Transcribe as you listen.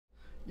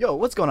Yo,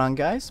 what's going on,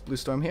 guys?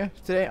 Bluestorm here.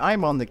 Today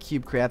I'm on the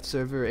Cubecraft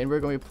server and we're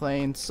going to be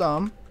playing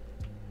some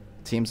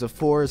Teams of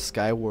 4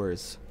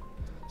 Skywars.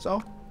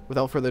 So,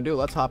 without further ado,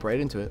 let's hop right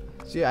into it.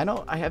 So yeah, I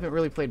know I haven't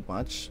really played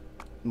much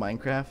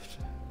Minecraft,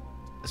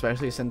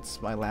 especially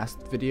since my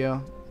last video.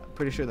 I'm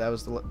pretty sure that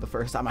was the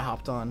first time I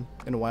hopped on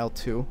in a while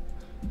too.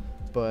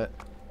 But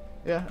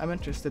yeah, I'm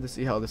interested to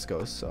see how this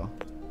goes, so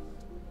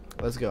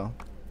let's go.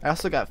 I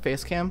also got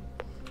face cam,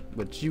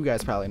 which you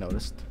guys probably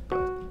noticed,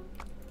 but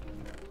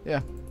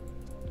yeah.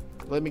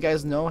 Let me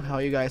guys know how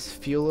you guys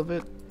feel of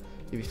it.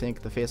 If you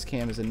think the face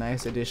cam is a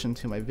nice addition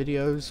to my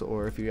videos,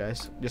 or if you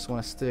guys just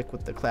want to stick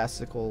with the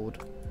classic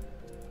old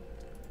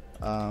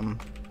no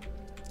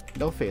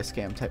face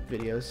cam type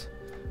videos,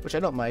 which I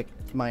don't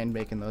mind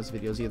making those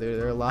videos either.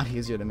 They're a lot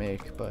easier to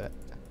make, but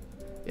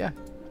yeah.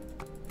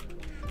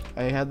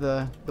 I had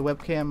the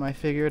webcam, I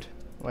figured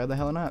why the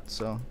hell not,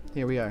 so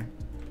here we are.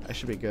 I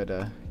should be good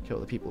to kill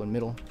the people in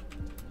middle.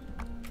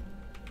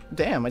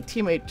 Damn, my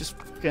teammate just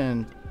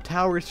freaking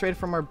towered straight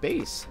from our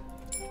base.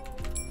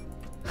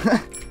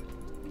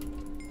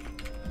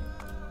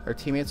 Our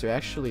teammates are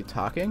actually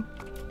talking.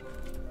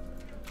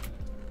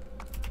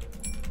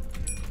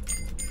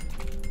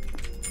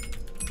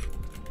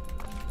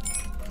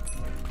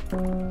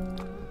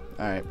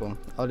 Alright, well,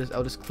 I'll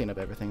just clean up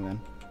everything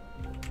then.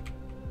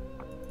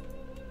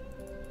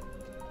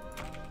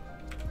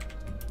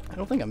 I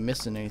don't think I'm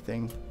missing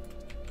anything.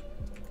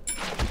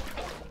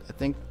 I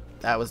think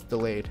that was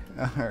delayed.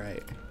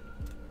 Alright.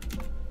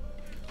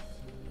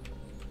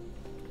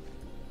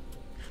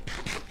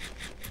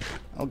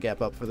 I'll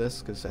gap up for this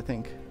because I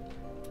think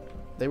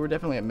they were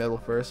definitely at middle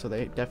first, so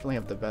they definitely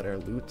have the better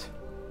loot.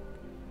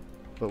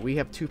 But we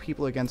have 2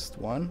 people against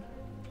 1.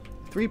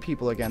 3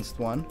 people against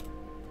 1.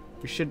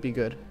 We should be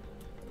good.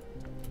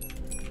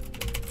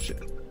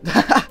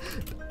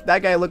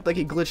 That guy looked like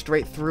he glitched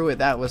right through it.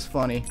 That was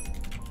funny.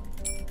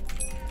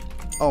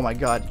 Oh my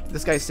god.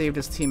 This guy saved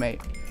his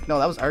teammate. No,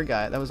 that was our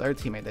guy. That was our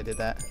teammate that did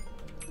that.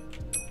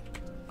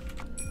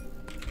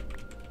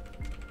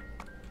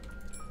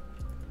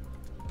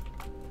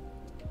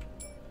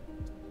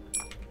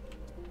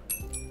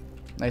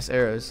 Nice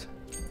arrows.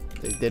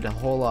 They did a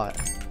whole lot.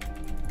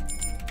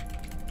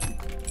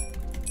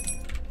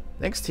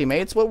 Thanks,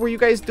 teammates. What were you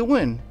guys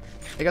doing?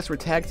 I guess we're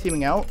tag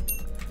teaming out.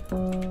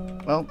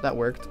 Well, that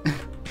worked.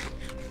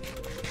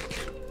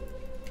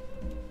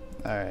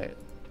 Alright.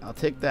 I'll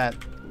take that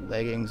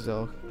leggings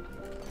though.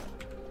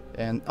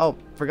 And oh,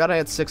 forgot I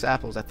had 6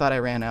 apples. I thought I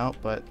ran out,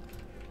 but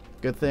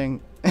good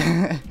thing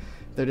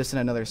they're just in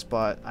another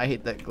spot. I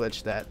hate that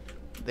glitch that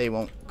they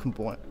won't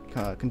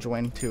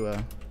conjoin to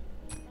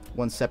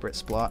one separate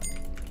spot.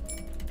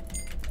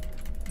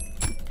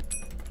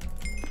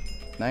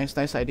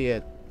 Nice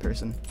idea,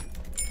 person.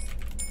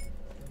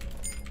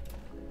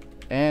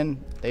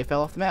 And they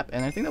fell off the map,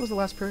 and I think that was the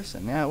last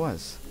person. Yeah, it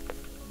was.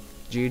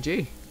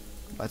 GG.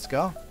 Let's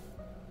go.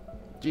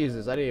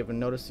 Jesus, I didn't even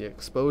notice the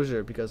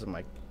exposure because of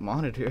my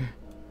monitor.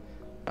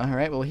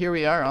 Alright, well here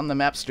we are on the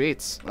map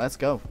streets. Let's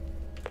go.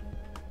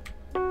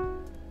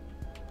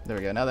 There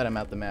we go. Now that I'm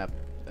at the map,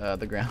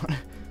 the ground,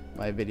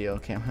 my video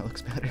camera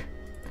looks better.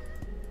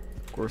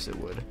 Of course it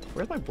would.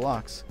 Where's my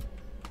blocks?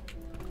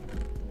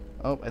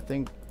 Oh, I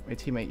think my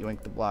teammate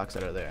yoinked the blocks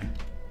that are there.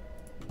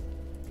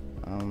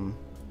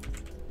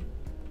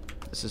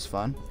 This is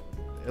fun.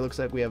 It looks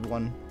like we have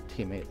one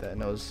teammate that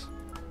knows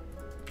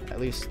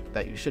at least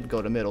that you should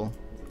go to middle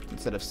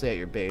instead of stay at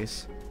your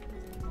base.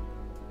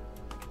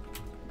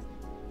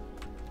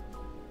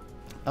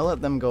 I'll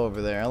let them go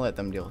over there. I'll let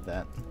them deal with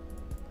that.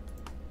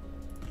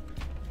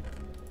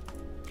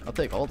 I'll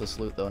take all this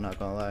loot though, not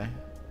gonna lie.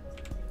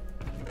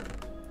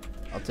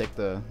 I'll take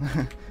the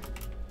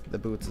the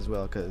boots as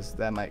well, because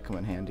that might come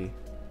in handy.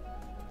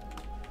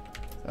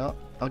 Well,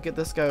 I'll get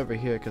this guy over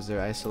here because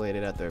they're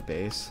isolated at their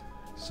base.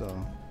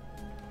 So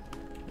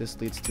this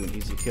leads to an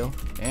easy kill.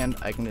 And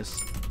I can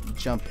just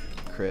jump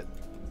crit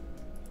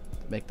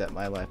to make that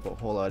my life a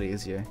whole lot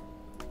easier.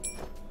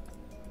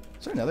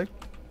 Is there another?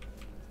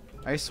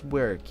 I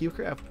swear,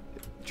 Cubecraft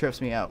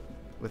trips me out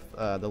with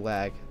the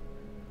lag.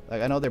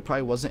 Like, I know there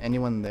probably wasn't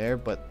anyone there,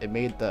 but it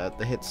made the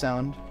hit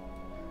sound.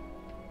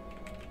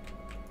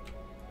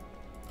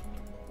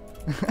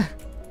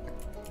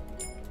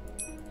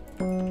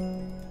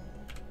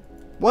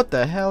 What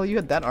the hell? You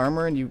had that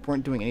armor and you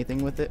weren't doing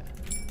anything with it?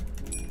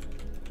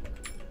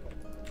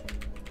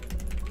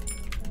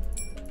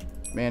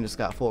 Man just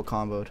got full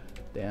comboed.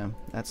 Damn,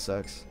 that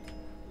sucks.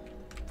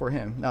 For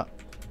him. Not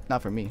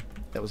for me.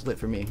 That was lit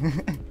for me.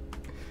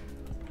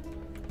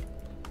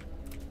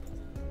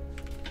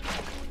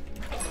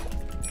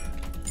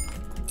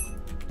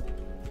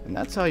 And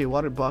that's how you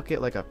water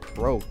bucket like a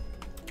pro.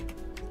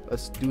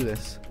 Let's do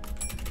this.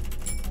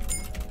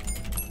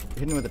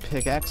 You're hitting me with a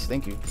pickaxe?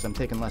 Thank you, because I'm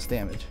taking less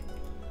damage.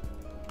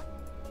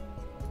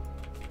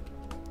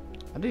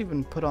 I didn't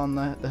even put on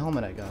the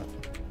helmet I got.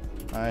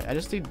 Alright, I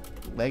just need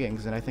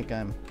leggings, and I think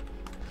I'm...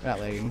 Not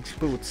leggings,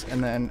 boots,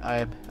 and then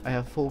I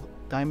have full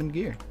diamond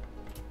gear.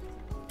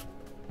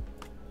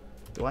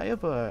 Do I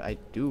have a... I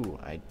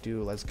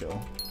do, let's go.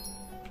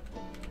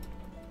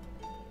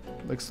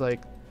 Looks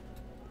like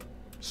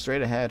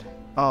straight ahead.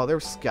 Oh, they're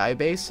sky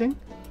basing?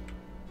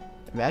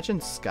 Imagine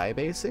sky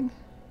basing?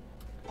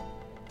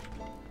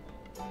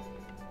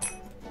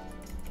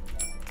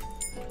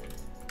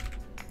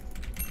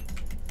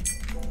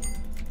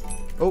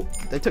 Oh,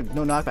 they took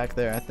no knockback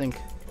there, I think.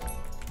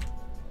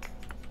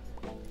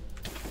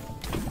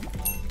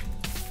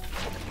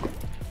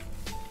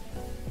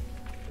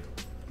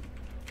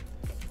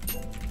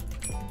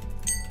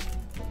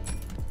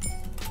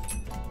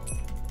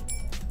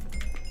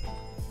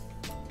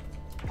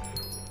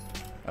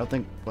 I don't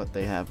think what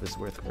they have is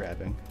worth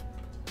grabbing.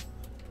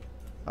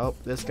 Oh,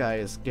 this guy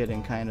is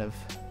getting kind of...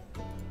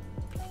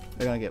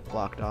 They're gonna get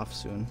blocked off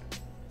soon.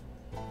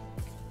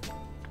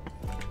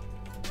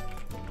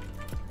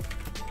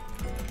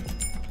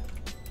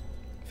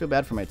 I feel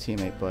bad for my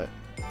teammate, but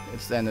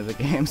it's the end of the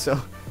game,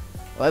 so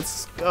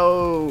let's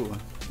go!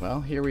 Well,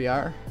 here we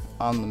are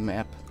on the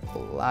map,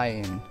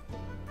 flying.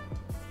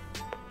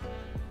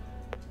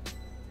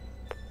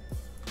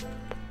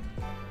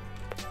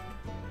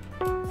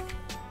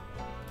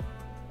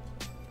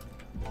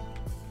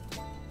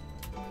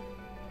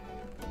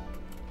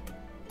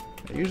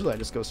 Usually I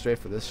just go straight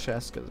for this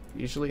chest because it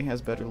usually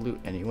has better loot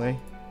anyway.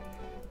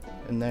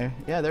 In there.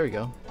 Yeah, there we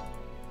go.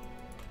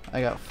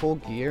 I got full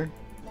gear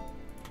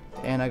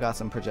and I got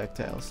some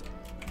projectiles.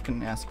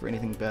 Couldn't ask for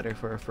anything better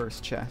for a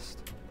first chest.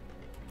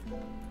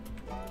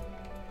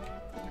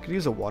 I could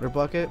use a water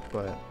bucket,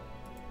 but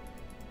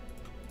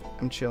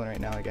I'm chilling right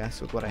now, I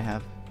guess, with what I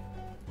have.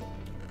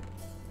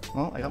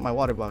 Well, I got my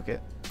water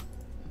bucket.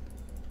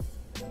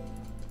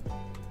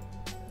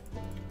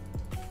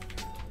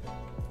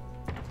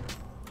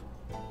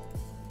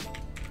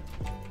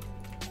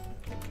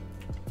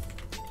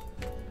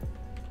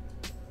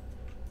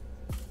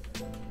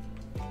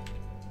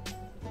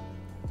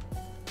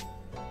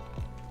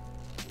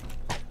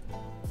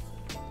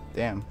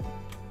 Damn,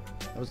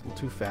 that was a little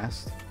too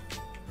fast.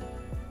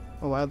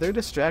 Oh wow, they're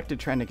distracted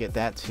trying to get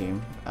that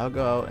team. I'll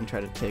go out and try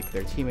to take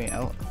their teammate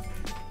out.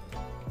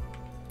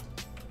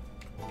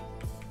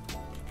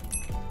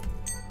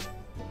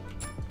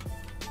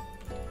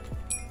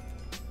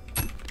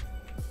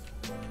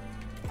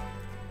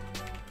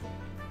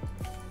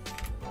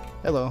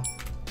 Hello.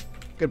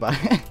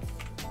 Goodbye.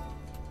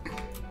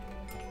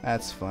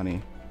 That's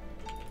funny.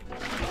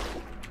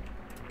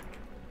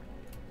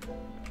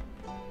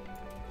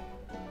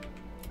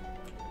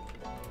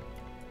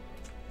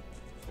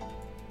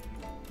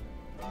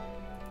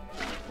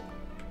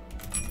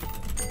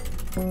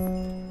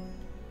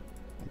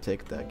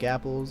 Take the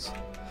gapples.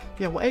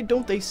 Yeah, why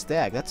don't they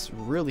stack? That's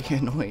really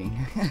annoying.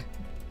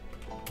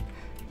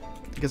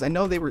 Because I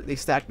know they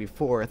stacked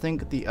before. I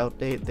think the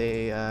update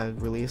they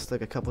released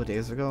like a couple of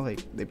days ago,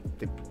 like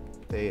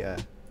they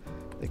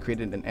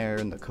created an error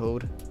in the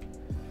code.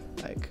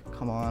 Like,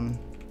 come on.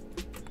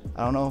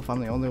 I don't know if I'm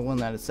the only one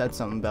that has said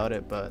something about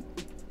it, but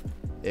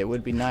it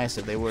would be nice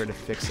if they were to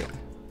fix it.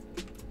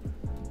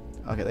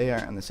 Okay, they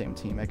aren't on the same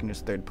team. I can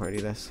just third party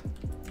this.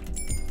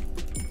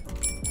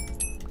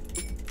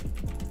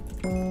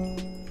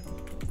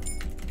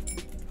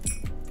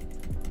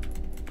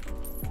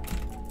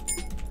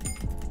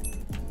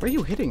 Where are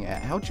you hitting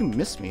at? How'd you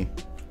miss me?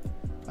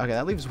 Okay,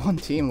 that leaves one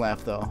team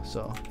left though,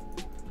 so.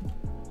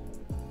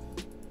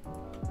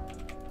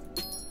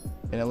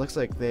 And it looks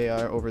like they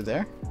are over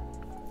there.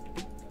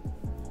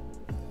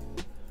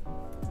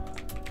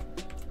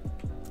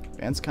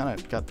 Man's kind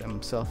of got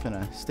himself in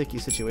a sticky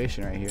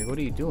situation right here. What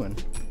are you doing?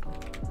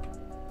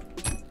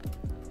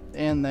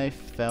 And they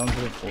found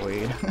the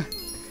void.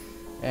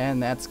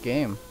 And that's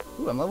game.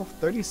 Ooh, I'm level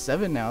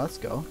 37 now. Let's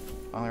go.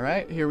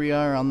 Alright, here we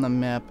are on the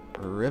map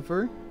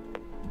River.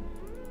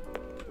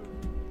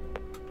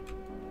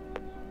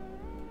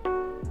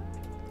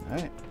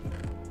 Alright.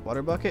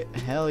 Water bucket?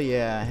 Hell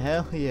yeah.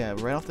 Hell yeah.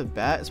 Right off the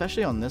bat,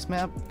 especially on this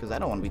map, because I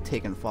don't want to be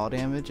taking fall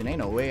damage, and ain't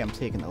no way I'm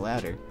taking the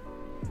ladder.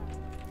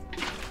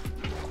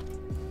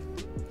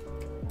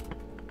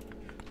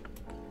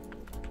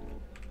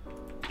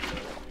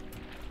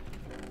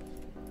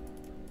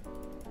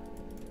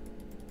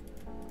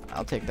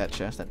 I'll take that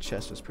chest. That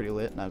chest was pretty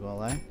lit, not gonna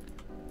lie.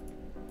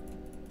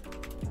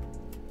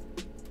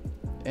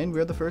 And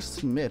we're the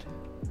first mid.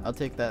 I'll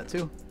take that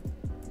too.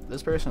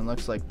 This person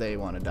looks like they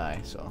want to die,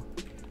 so.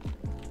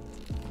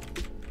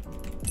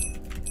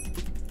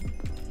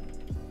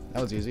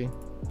 That was easy.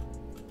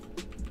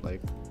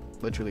 Like,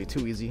 literally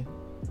too easy.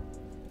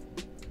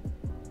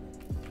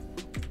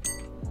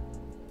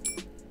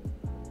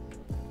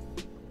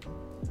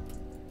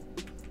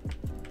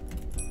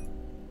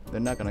 They're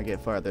not gonna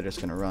get far, they're just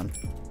gonna run.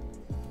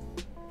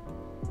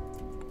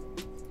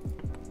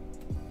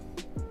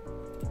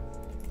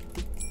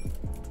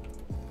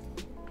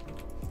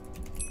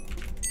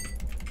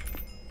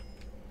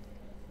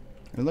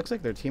 It looks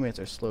like their teammates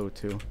are slow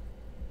too.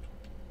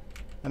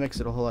 That makes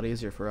it a whole lot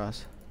easier for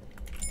us.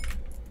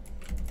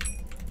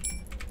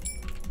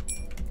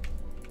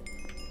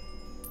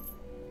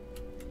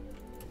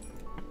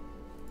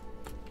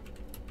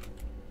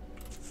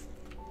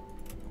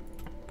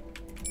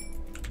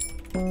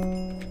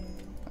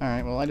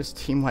 Alright, well I just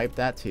team wiped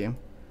that team.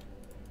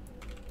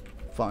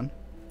 fun.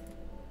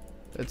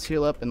 Let's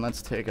heal up and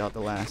let's take out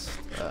the last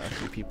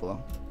few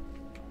people.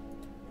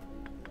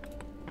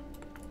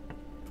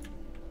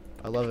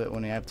 I love it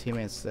when you have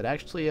teammates that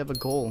actually have a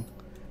goal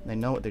and they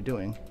know what they're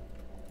doing.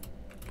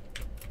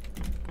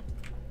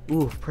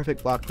 Ooh,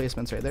 perfect block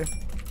placements right there.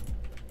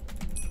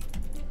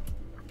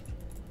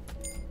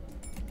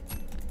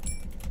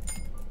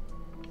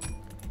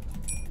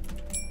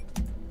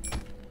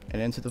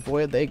 And into the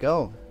void they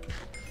go.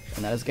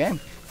 And that is game.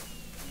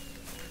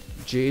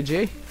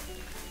 GG.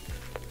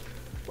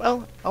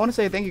 Well, I want to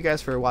say thank you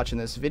guys for watching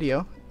this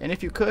video. And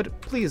if you could,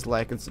 please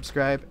like and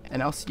subscribe.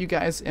 And I'll see you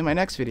guys in my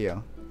next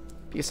video.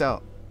 Peace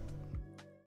out.